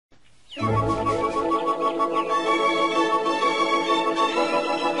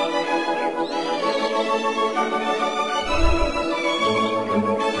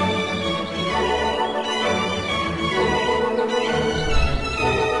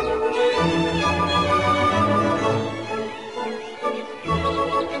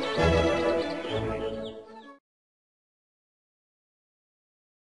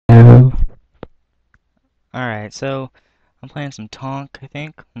Alright, so I'm playing some Tonk, I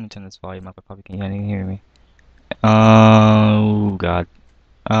think. Let me turn this volume up, I probably can't even hear me. Oh god.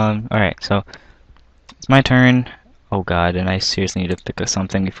 Alright, so it's my turn. Oh god, and I seriously need to pick up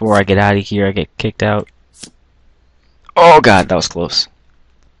something before I get out of here, I get kicked out. Oh god, that was close.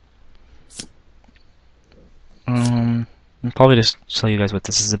 I'll probably just tell you guys what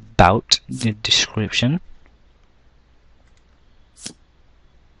this is about, the description.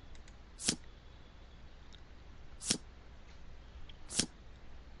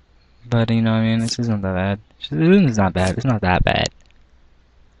 But, you know what I mean, this isn't that bad. It's not bad, it's not that bad.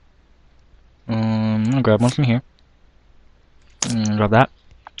 I'm gonna grab one from here. Grab that.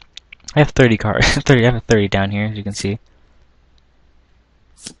 I have 30 cards. 30. I have a 30 down here, as you can see.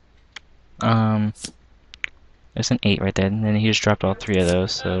 There's an 8 right there, and then he just dropped all 3 of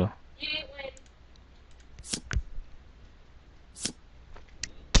those. So.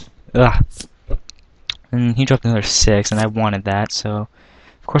 Ugh. And he dropped another 6, and I wanted that. So,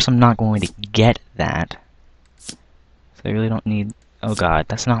 of course, I'm not going to get that. So I really don't need. Oh God,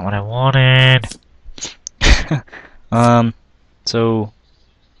 that's not what I wanted. So.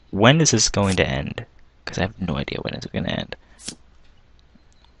 When is this going to end? Because I have no idea when it's going to end.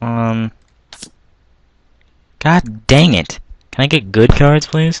 God dang it! Can I get good cards,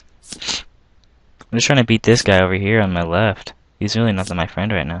 please? I'm just trying to beat this guy over here on my left. He's really not my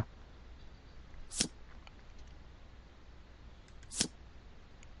friend right now.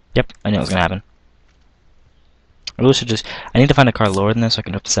 Yep, I knew it was gonna happen. I really should just. I need to find a card lower than this so I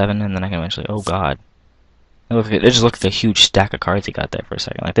can up to 7, and then I can eventually. Oh God. It just looked like a huge stack of cards he got there for a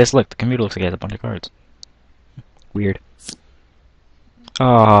second. Like this, look, the computer looks like he has a bunch of cards. Weird.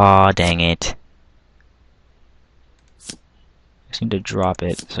 Aw, dang it. I just need to drop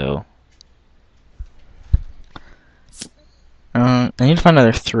it, so. I need to find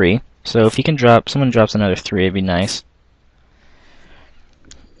another 3. So if he can drop, someone drops another 3, it'd be nice.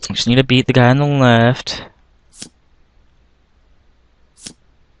 I just need to beat the guy on the left.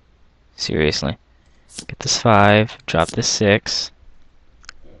 Seriously. Get this 5, drop this 6.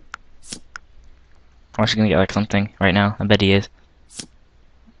 I'm actually gonna get like something right now. I bet he is.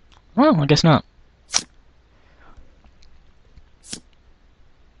 Well, I guess not.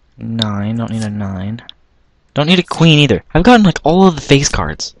 9, don't need a 9. Don't need a queen either. I've gotten like all of the face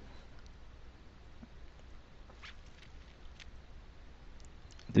cards.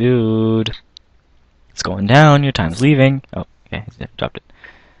 Dude. It's going down, your time's leaving. Oh, okay, he dropped it.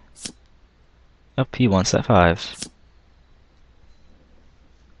 Oh, he wants that 5.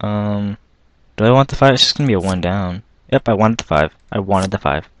 Do I want the 5? It's just gonna be a 1 down. Yep, I wanted the 5. I wanted the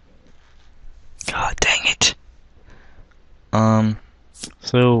 5. God dang it.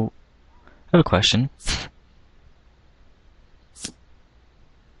 So, I have a question.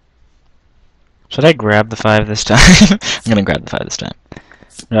 Should I grab the 5 this time? I'm gonna grab the 5 this time.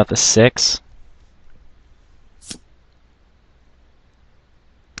 Drop the 6.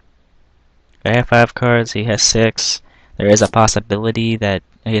 I have 5 cards, he has 6. There is a possibility that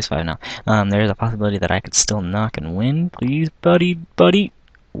he has 5 now. There is a possibility that I could still knock and win. Please, buddy.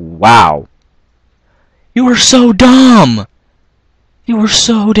 Wow. You are so dumb! You are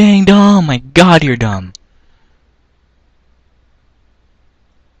so dang dumb! My God, you're dumb.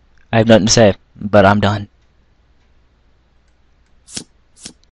 I have nothing to say, but I'm done.